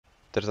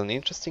There's an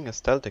interesting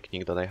Estelle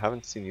technique that I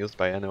haven't seen used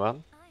by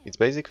anyone. It's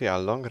basically a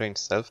long-range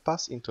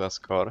self-pass into a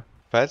score.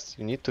 First,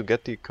 you need to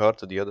get the core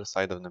to the other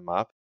side of the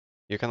map.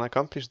 You can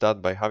accomplish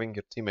that by having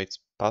your teammates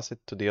pass it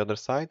to the other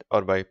side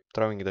or by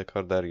throwing the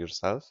core there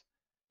yourself.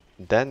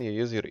 Then you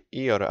use your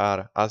E or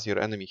R as your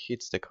enemy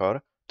hits the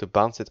core to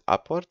bounce it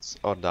upwards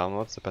or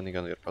downwards depending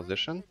on your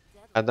position,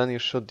 and then you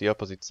shoot the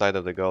opposite side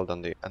of the goal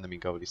than the enemy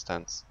goalie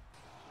stands.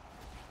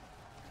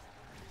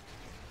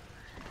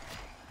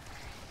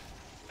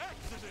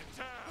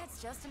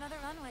 It's just another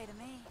runway to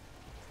me.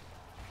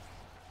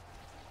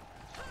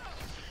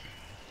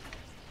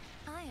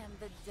 I am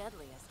the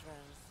deadliest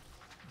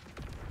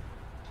rose.